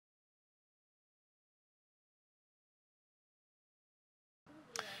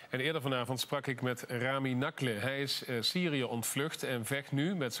En eerder vanavond sprak ik met Rami Nakhle. Hij is Syrië ontvlucht en vecht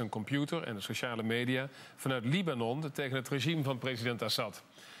nu met zijn computer en de sociale media vanuit Libanon tegen het regime van president Assad.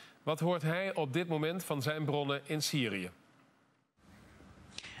 Wat hoort hij op dit moment van zijn bronnen in Syrië?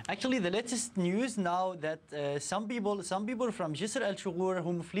 Actually, the latest news now that some people from Jisr al-Shughur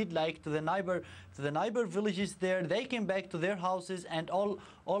who fled like to the neighbor villages there, they came back to their houses, and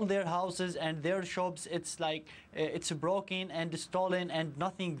all their houses and their shops, it's like it's broken and stolen and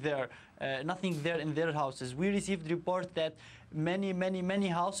nothing there in their houses. We received reports that many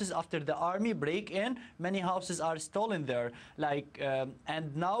houses after the army break in, many houses are stolen there.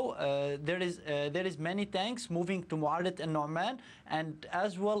 And now there is many tanks moving to Malath and Aumran, and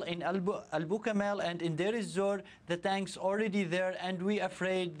as well in Al-Bukamal and in Deir ez-Zor, the tanks already there, and we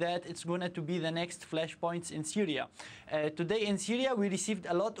afraid that it's going to be the next flashpoints in Syria. Today in Syria we received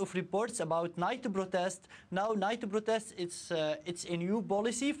a lot of reports about night protest. Now night protest, it's a new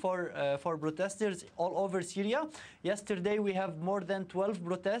policy for protesters all over Syria. Yesterday we have more than 12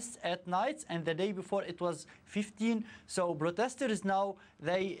 protests at night, and the day before it was 15. So protesters now,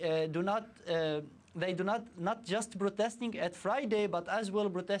 they do not just protesting at Friday, but as well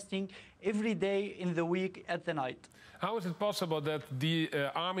protesting every day in the week at the night. How is it possible that the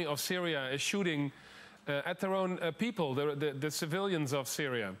army of Syria is shooting at their own people, the civilians of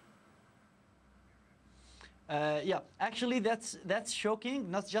Syria? Yeah, actually that's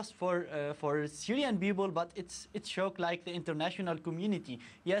shocking, not just for Syrian people, but it's shock like the international community.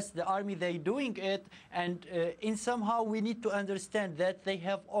 Yes, the army, they doing it, and in somehow we need to understand that they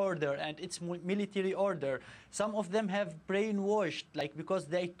have order, and it's military order. Some of them have brainwashed, like, because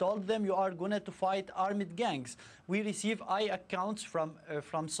they told them you are going to fight armed gangs. We receive accounts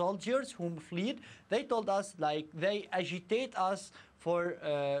from soldiers whom fled. They told us, like, they agitate us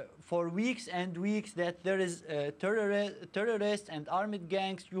for weeks and weeks that there is terrorists and armed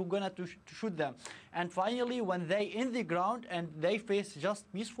gangs, you're gonna to shoot them. And finally, when they in the ground and they face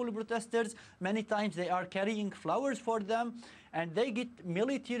just peaceful protesters, many times they are carrying flowers for them, and they get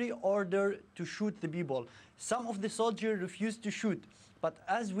military order to shoot the people. Some of the soldiers refuse to shoot. But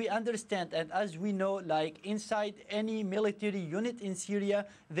as we understand and as we know, like inside any military unit in Syria,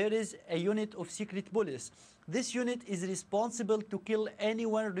 there is a unit of secret police. This unit is responsible to kill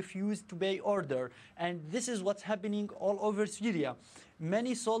anyone refused to obey order. And this is what's happening all over Syria.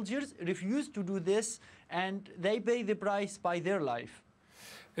 Many soldiers refuse to do this, and they pay the price by their life.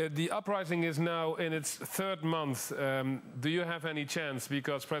 The uprising is now in its third month. Do you have any chance,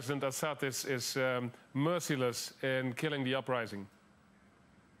 because President Assad is merciless in killing the uprising?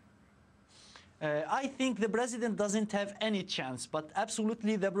 I think the president doesn't have any chance, but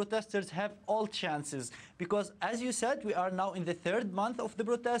absolutely the protesters have all chances, because as you said, we are now in the third month of the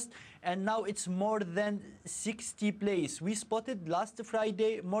protest, and now it's more than 60 places. We spotted last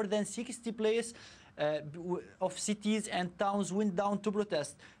Friday more than 60 places of cities and towns went down to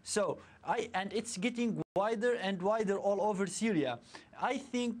protest. And it's getting wider and wider all over Syria. I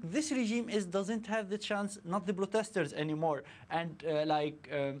think this regime doesn't have the chance, not the protesters anymore. And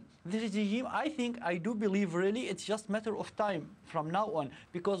this regime, I do believe really it's just a matter of time from now on,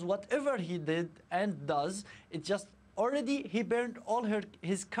 because whatever he did and does, it just already he burned all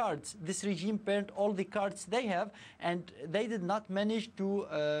his cards. This regime burned all the cards they have, and they did not manage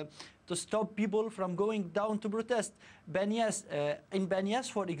to stop people from going down to protest. In Banyas,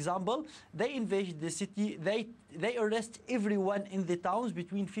 for example, they invaded the city. They arrest everyone in the towns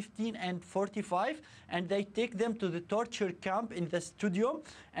between 15 and 45, and they take them to the torture camp in the studio,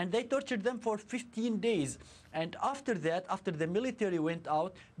 and they tortured them for 15 days. And after that, after the military went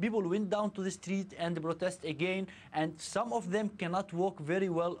out, people went down to the street and protest again, and some of them cannot walk very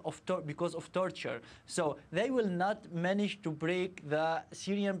well because of torture. So they will not manage to break the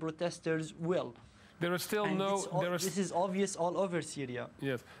Syrian protesters' will. There is still this is obvious all over Syria.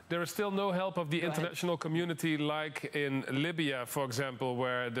 Yes, there is still no help of the international community, like in Libya, for example,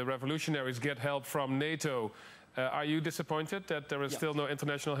 where the revolutionaries get help from NATO. Are you disappointed that there is still no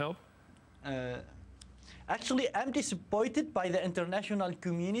international help? Actually, I'm disappointed by the international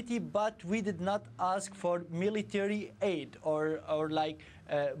community, but we did not ask for military aid or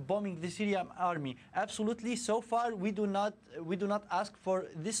bombing the Syrian army. Absolutely, so far we do not ask for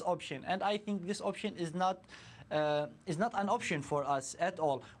this option, and I think this option is not an option for us at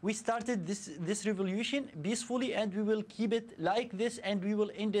all. We started this revolution peacefully, and we will keep it like this, and we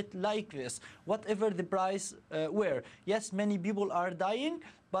will end it like this, whatever the price were. Yes, many people are dying,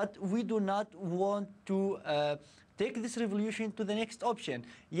 but we do not want to take this revolution to the next option.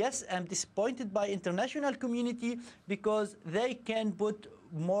 Yes, I'm disappointed by international community because they can put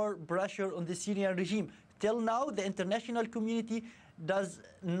more pressure on the Syrian regime. Till now, the international community does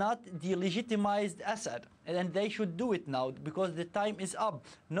not delegitimize Assad, and they should do it now because the time is up.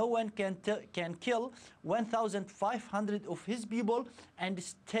 No one can kill 1,500 of his people and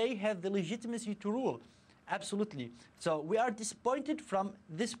stay have the legitimacy to rule. Absolutely. So we are disappointed from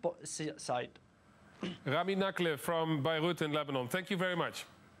this side. Rami Nakhle from Beirut in Lebanon. Thank you very much.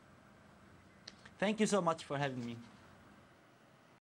 Thank you so much for having me.